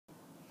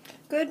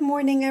Good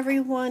morning,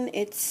 everyone.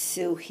 It's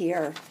Sue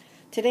here.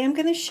 Today I'm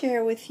going to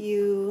share with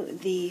you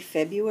the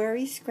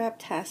February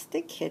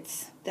Scraptastic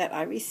kits that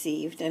I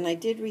received, and I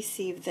did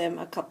receive them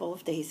a couple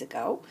of days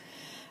ago.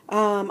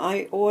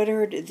 I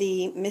ordered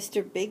the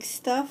Mr. Big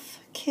Stuff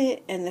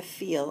kit and the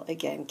Feel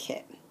Again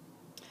kit.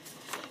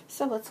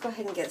 So let's go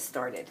ahead and get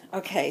started.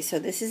 Okay, so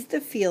this is the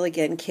Feel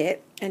Again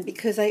kit, and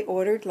because I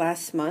ordered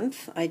last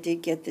month, I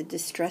did get the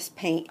Distress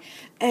Paint,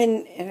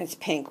 and it's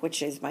pink,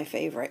 which is my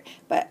favorite,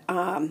 but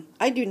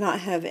I do not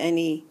have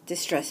any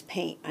Distress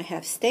Paint. I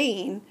have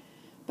stain,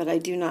 but I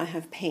do not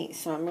have paint,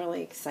 so I'm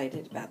really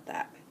excited about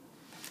that.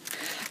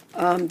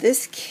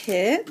 This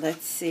kit,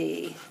 let's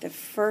see, the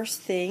first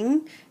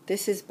thing,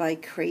 this is by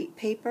Crate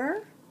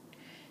Paper.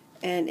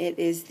 And it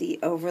is the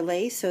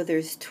overlay, so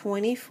there's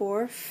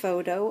 24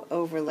 photo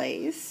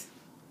overlays,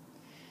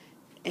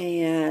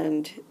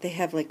 and they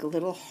have like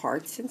little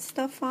hearts and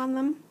stuff on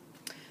them.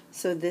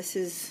 So this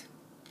is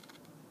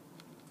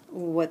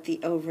what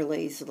the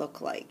overlays look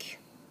like.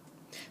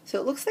 So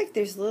it looks like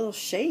there's little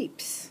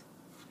shapes.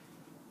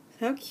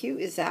 How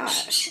cute is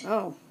that?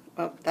 Oh,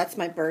 that's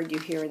my bird you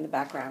hear in the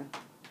background.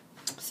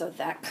 So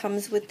that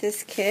comes with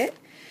this kit,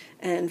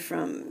 and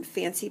from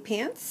Fancy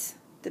Pants,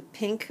 the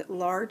pink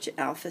large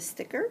alpha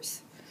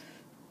stickers,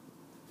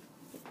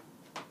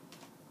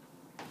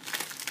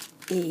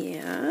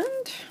 and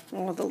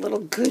all the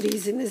little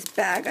goodies in this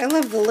bag. I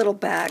love the little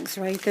bags,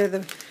 right? They're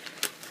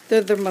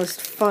the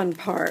most fun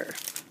part.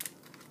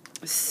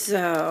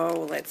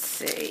 So let's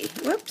see.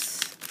 Whoops.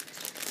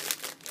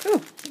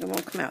 Oh, it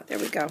won't come out. There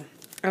we go.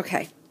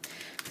 Okay.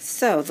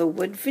 So the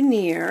wood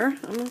veneer.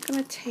 I'm not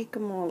going to take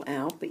them all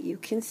out, but you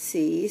can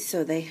see.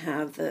 So they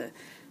have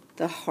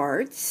the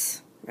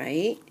hearts,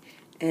 right?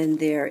 And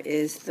there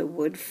is the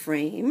wood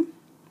frame.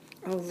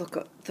 Oh, look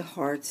at the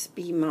hearts.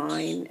 Be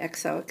mine.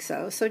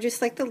 XOXO. So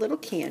just like the little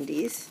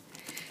candies.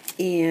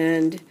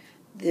 And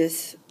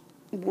this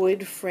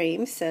wood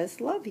frame says,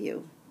 love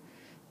you.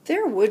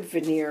 Their wood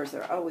veneers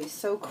are always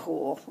so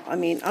cool. I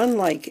mean,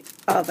 unlike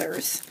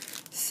others.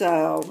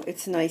 So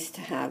it's nice to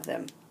have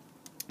them.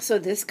 So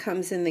this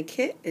comes in the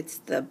kit. It's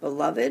the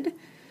Beloved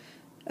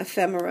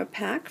Ephemera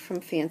Pack from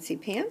Fancy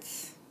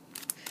Pants.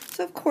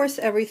 So, of course,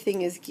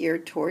 everything is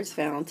geared towards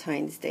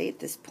Valentine's Day at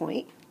this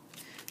point.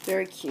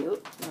 Very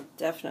cute. I'll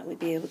definitely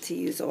be able to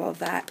use all of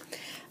that.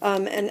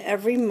 And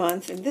every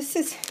month, and this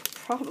is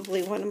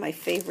probably one of my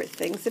favorite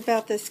things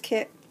about this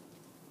kit,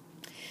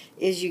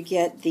 is you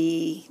get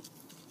the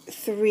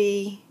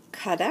 3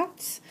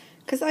 cutouts.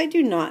 Because I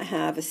do not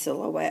have a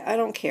silhouette. I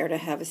don't care to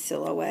have a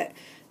silhouette.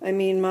 I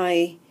mean,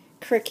 my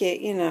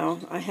Cricut, you know,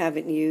 I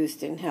haven't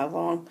used in how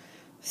long.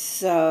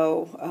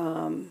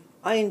 So,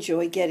 I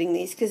enjoy getting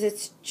these because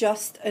it's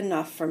just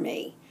enough for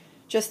me.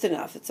 Just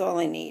enough. It's all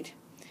I need.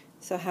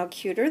 So how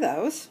cute are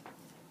those?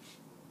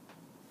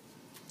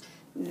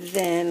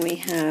 Then we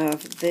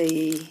have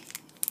the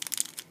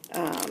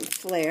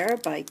Flare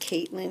by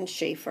Caitlin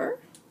Schaefer.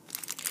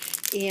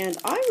 And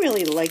I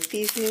really like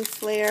these new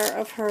Flare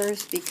of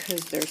hers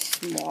because they're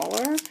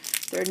smaller.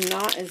 They're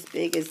not as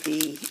big as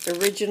the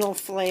original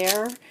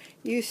Flare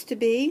used to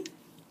be.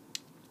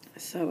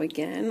 So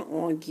again,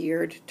 all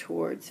geared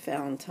towards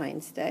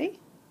Valentine's Day.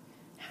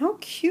 How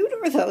cute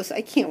are those?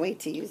 I can't wait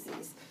to use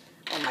these.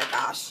 Oh my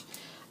gosh.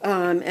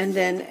 And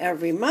then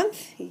every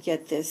month you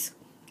get this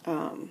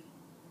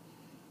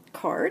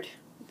card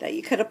that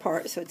you cut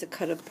apart. So it's a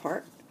cut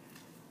apart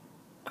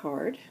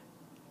card,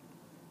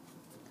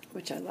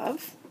 which I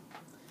love.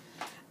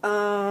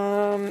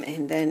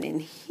 And then in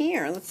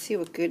here, let's see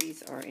what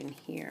goodies are in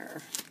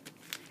here.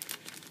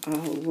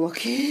 Oh,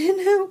 look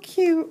at how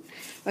cute.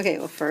 Okay,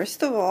 well,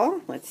 first of all,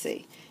 let's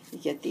see. You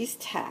get these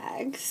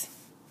tags,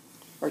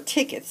 or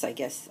tickets, I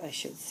guess I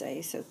should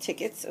say. So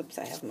tickets, oops,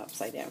 I have them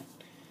upside down.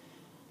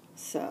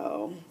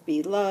 So,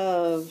 be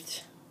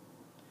loved,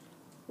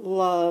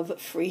 love,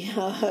 free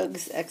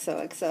hugs,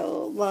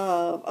 XOXO,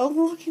 love. Oh,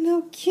 look at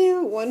how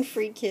cute. 1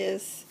 free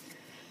kiss.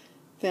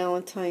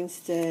 Valentine's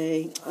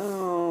Day.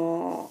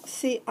 Oh,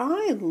 see,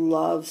 I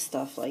love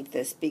stuff like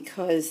this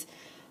because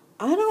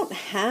I don't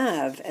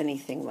have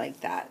anything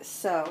like that,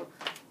 so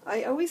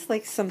I always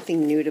like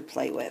something new to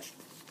play with.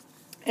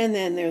 And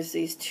then there's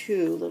these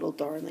 2 little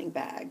darling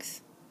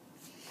bags.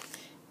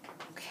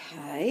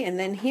 Okay, and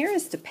then here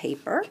is the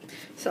paper.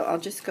 So I'll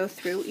just go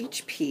through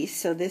each piece.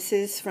 So this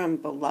is from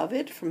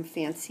Beloved from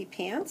Fancy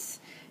Pants,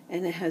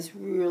 and it has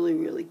really,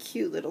 really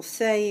cute little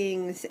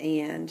sayings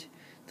and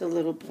the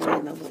little boy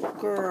and the little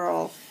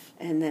girl,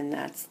 and then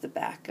that's the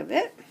back of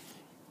it.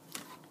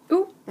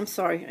 Ooh, I'm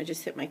sorry, I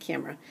just hit my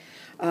camera.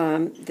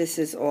 This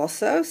is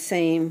also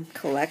same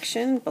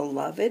collection,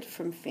 Beloved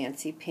from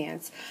Fancy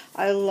Pants.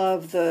 I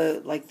love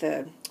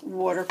the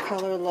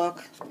watercolor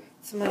look.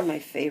 It's one of my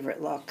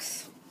favorite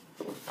looks.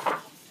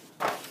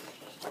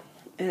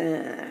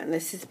 And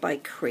this is by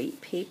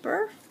Crate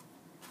Paper.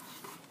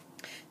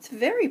 It's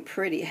very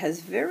pretty. It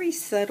has very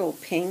subtle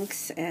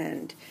pinks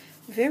and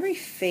very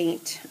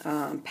faint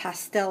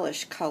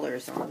pastelish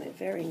colors on it.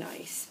 Very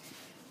nice.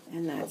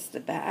 And that's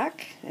the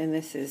back. And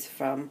this is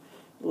from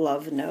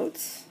Love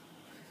Notes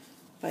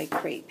by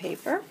Crate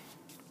Paper.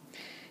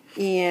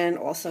 And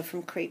also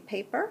from Crepe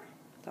Paper,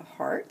 the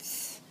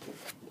hearts.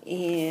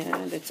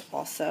 And it's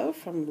also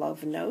from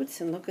Love Notes.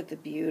 And look at the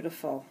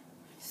beautiful,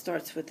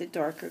 starts with the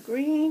darker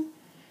green,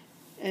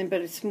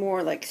 but it's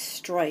more like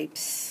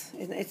stripes.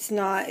 And it's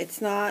not,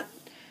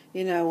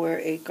 you know, where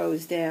it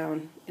goes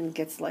down and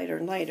gets lighter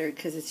and lighter,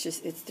 because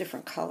it's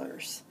different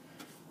colors,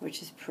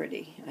 which is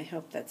pretty. I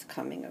hope that's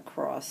coming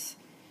across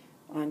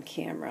on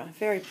camera.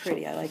 Very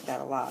pretty. I like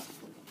that a lot.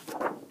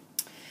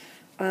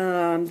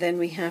 Then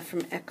we have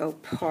from Echo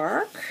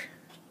Park.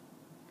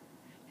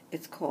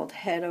 It's called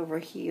Head Over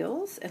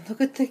Heels. And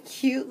look at the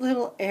cute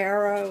little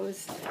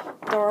arrows.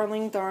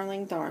 Darling,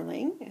 darling,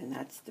 darling. And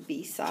that's the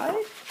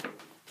B-side.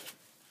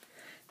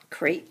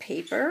 Crepe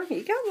Paper.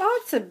 You got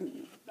lots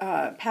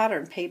of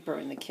pattern paper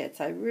in the kits.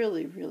 I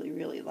really, really,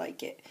 really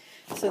like it.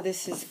 So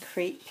this is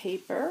Crepe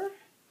Paper.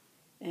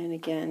 And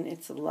again,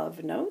 it's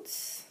Love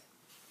Notes.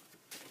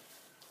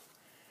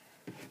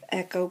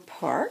 Echo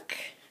Park.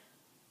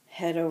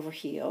 Head Over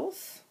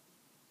Heels.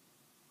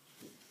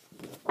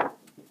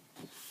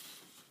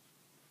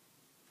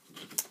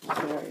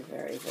 Very,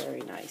 very,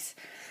 very nice.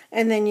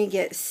 And then you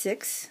get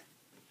 6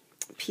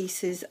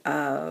 pieces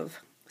of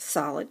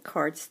solid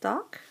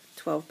cardstock,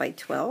 12 by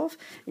 12,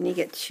 and you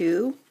get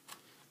 2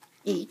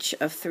 each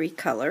of 3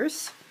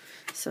 colors.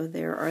 So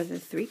there are the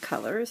 3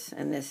 colors,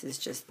 and this is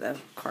just the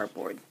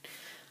cardboard.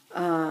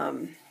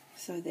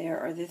 So there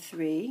are the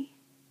 3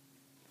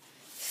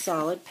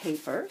 solid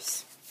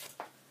papers.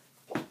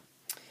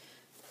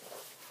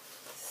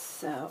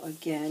 So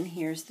again,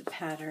 here's the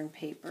pattern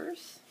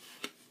papers.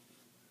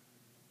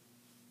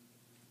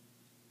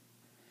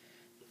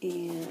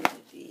 And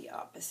the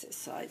opposite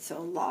side. So a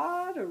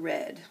lot of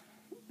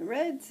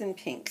reds and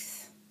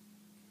pinks.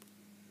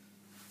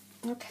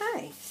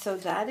 Okay, so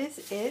that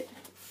is it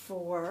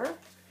for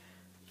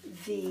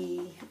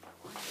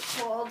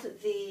called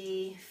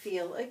the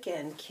Feel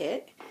Again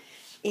kit.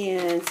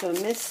 And so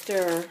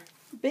Mr.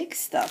 Big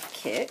Stuff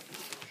kit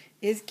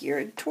is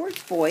geared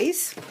towards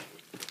boys.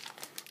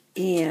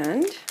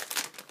 And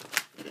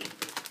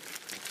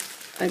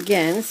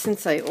again,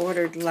 since I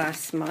ordered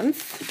last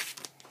month,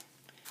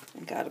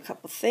 I got a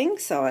couple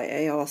things. So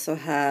I also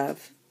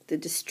have the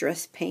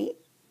Distress Paint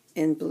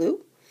in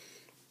blue.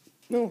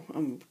 Oh,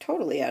 I'm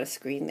totally out of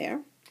screen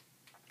there.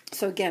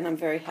 So again, I'm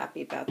very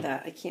happy about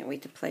that. I can't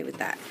wait to play with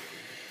that.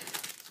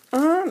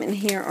 And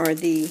here are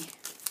the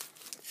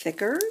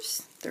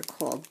thickers. They're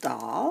called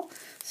Doll.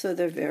 So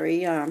they're very,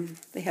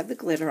 they have the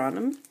glitter on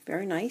them.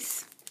 Very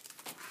nice.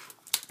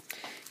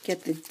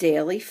 Get the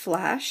Daily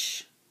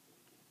Flash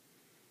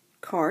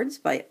cards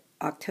by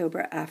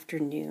October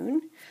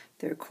Afternoon.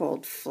 They're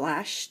called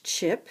Flash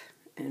Chip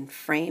and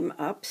Frame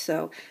Up.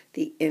 So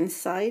the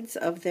insides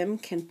of them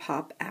can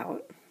pop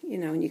out, you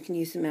know, and you can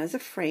use them as a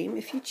frame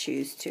if you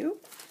choose to.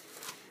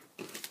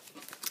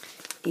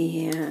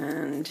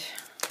 And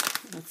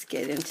let's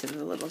get into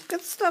the little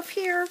good stuff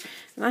here.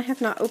 And I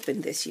have not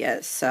opened this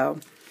yet, so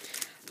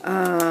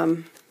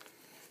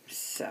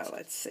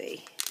let's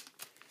see.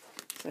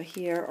 So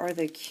here are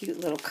the cute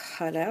little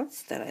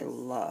cutouts that I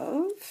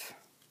love.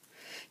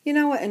 You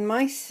know what, and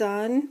my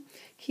son,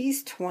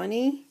 he's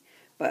 20,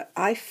 but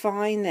I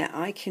find that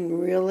I can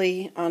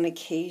really, on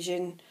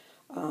occasion,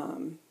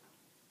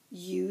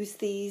 use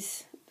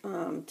these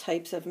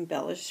types of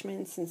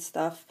embellishments and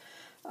stuff.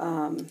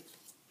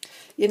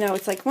 You know,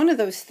 it's like one of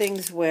those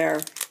things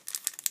where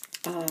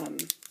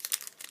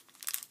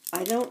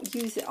I don't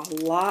use it a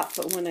lot,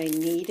 but when I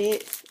need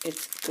it,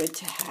 it's good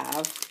to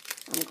have.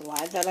 I'm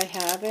glad that I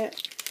have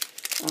it.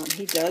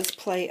 He does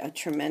play a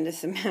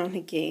tremendous amount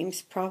of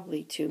games,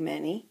 probably too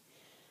many.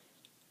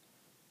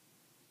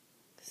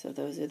 So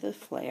those are the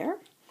Flair.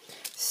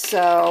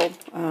 So,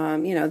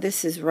 you know,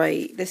 this is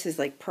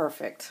like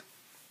perfect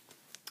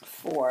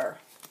for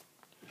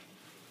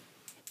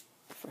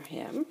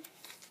him.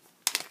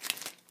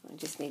 I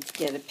just need to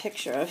get a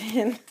picture of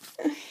him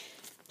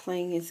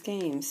playing his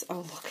games. Oh,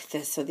 look at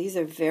this. So these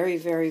are very,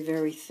 very,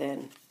 very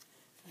thin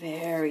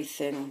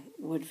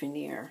wood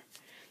veneer.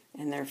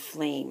 And they're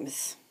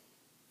flames.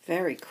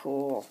 Very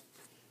cool.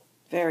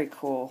 Very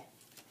cool.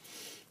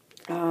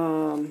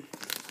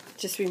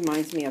 Just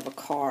reminds me of a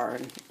car.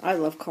 And I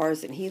love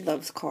cars and he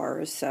loves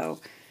cars.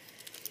 So,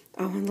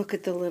 oh, and look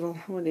at the little,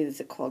 what is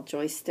it called?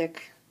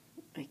 Joystick?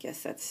 I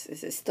guess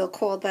is it still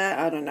called that?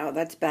 I don't know.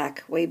 That's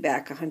way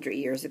back 100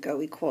 years ago.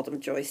 We called them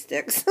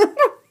joysticks.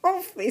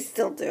 Hopefully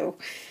still do.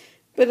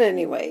 But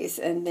anyways,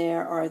 and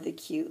there are the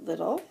cute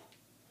little,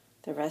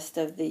 the rest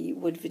of the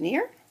wood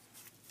veneer.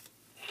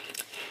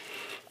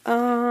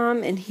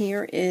 And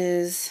here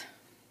is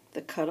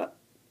the cut-up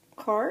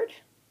card.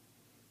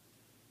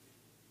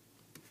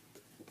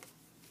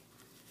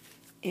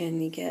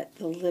 And you get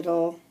the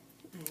little,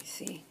 let me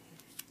see,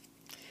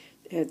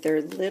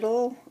 they're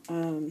little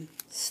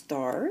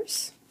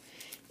stars.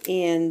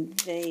 And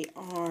they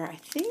are, I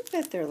think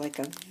that they're like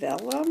a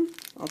vellum.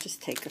 I'll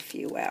just take a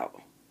few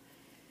out.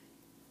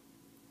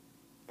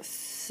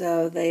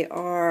 So they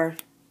are,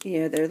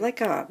 you know, they're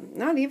like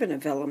not even a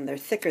vellum, they're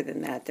thicker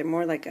than that. They're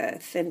more like a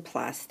thin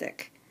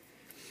plastic.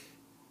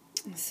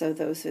 So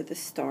those are the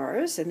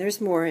stars, and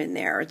there's more in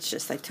there. It's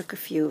just I took a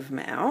few of them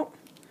out.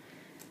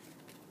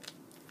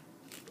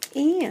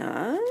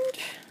 And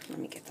let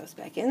me get those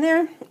back in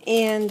there.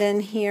 And then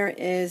here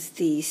is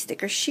the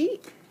sticker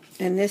sheet.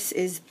 And this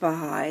is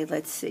by,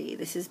 let's see,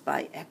 this is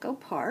by Echo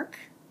Park.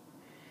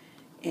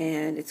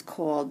 And it's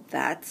called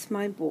That's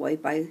My Boy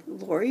by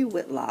Lori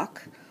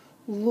Whitlock.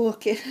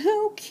 Look at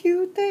how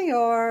cute they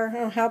are.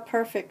 Oh, how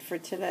perfect for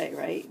today,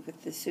 right?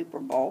 With the Super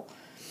Bowl.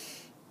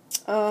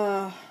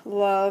 Love,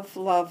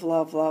 love,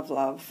 love, love,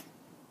 love.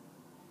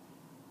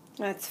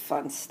 That's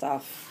fun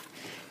stuff.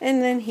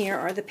 And then here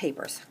are the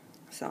papers.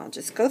 So I'll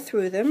just go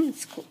through them.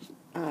 It's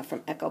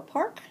from Echo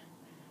Park.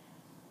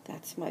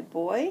 That's My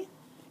Boy.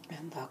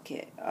 And look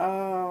at,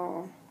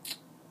 oh,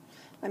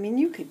 I mean,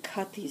 you could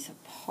cut these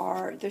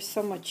apart. There's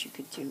so much you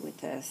could do with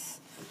this.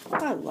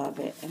 I love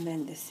it. And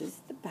then this is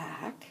the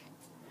back.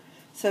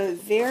 So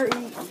very,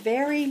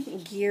 very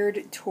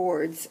geared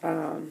towards,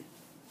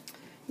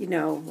 you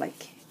know,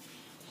 like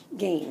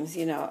games,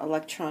 you know,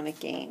 electronic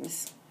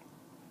games.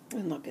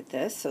 And look at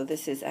this. So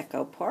this is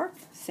Echo Park.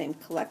 Same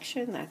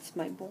collection. That's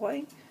My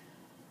Boy.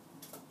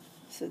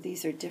 So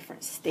these are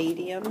different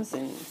stadiums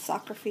and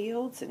soccer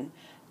fields. And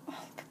oh,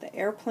 look at the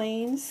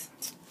airplanes.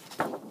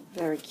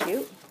 Very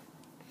cute.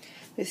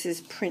 This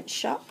is Print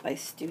Shop by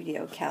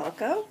Studio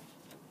Calico.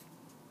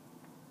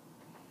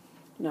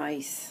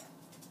 Nice.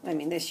 I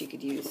mean, this you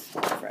could use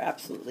for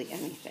absolutely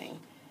anything,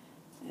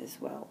 as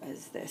well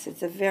as this.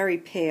 It's a very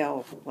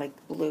pale, like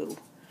blue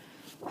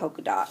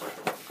polka dot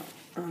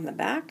on the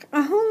back.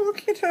 Oh,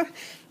 look at her.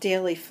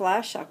 Daily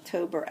Flash,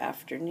 October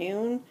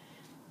Afternoon.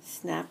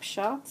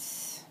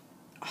 Snapshots.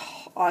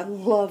 Oh, I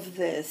love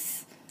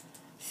this.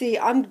 See,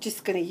 I'm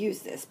just going to use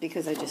this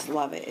because I just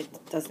love it.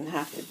 It doesn't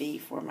have to be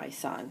for my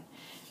son.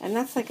 And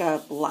that's like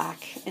a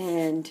black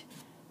and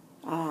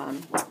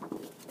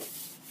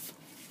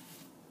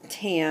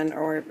tan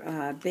or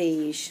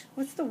beige.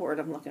 What's the word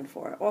I'm looking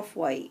for?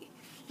 Off-white.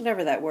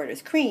 Whatever that word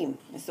is. Cream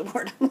is the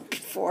word I'm looking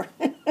for.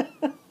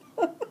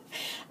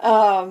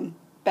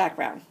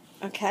 Background.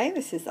 Okay,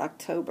 this is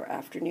October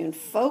Afternoon.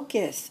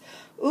 Focus.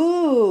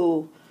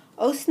 Ooh.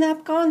 Oh,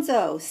 snap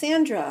gonzo.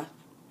 Sandra,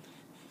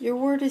 your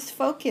word is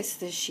focus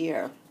this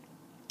year.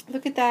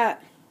 Look at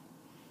that.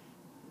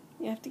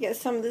 You have to get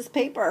some of this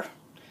paper.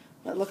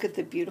 But look at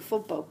the beautiful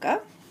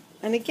bokeh.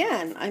 And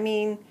again, I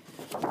mean,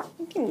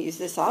 you can use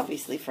this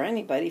obviously for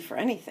anybody, for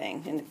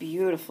anything. And the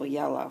beautiful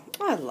yellow.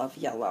 I love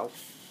yellow.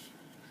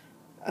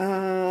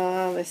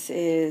 This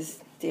is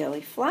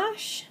Daily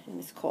Flash, and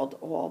it's called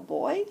All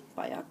Boy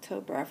by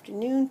October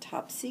Afternoon.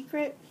 Top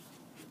Secret.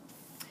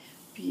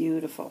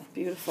 Beautiful,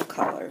 beautiful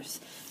colors.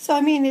 So,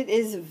 I mean, it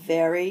is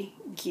very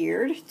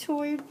geared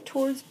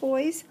towards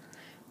boys,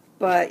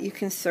 but you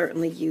can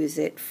certainly use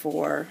it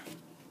for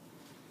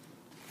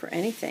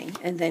anything.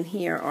 And then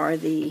here are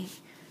the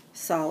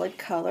solid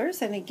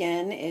colors, and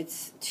again,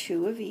 it's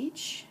 2 of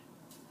each.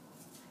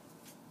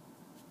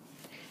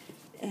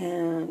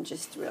 And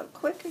just real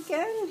quick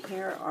again,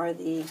 here are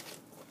the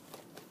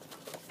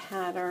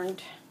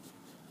patterned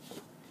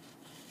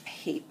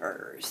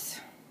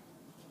papers.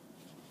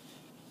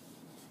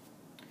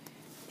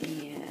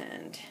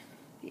 And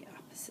the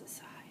opposite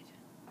side.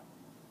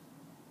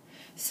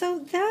 So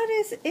that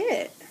is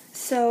it.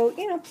 So,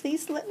 you know,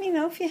 please let me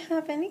know if you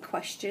have any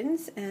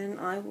questions, and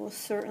I will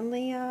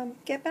certainly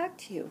get back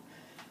to you.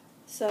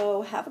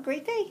 So have a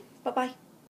great day. Bye-bye.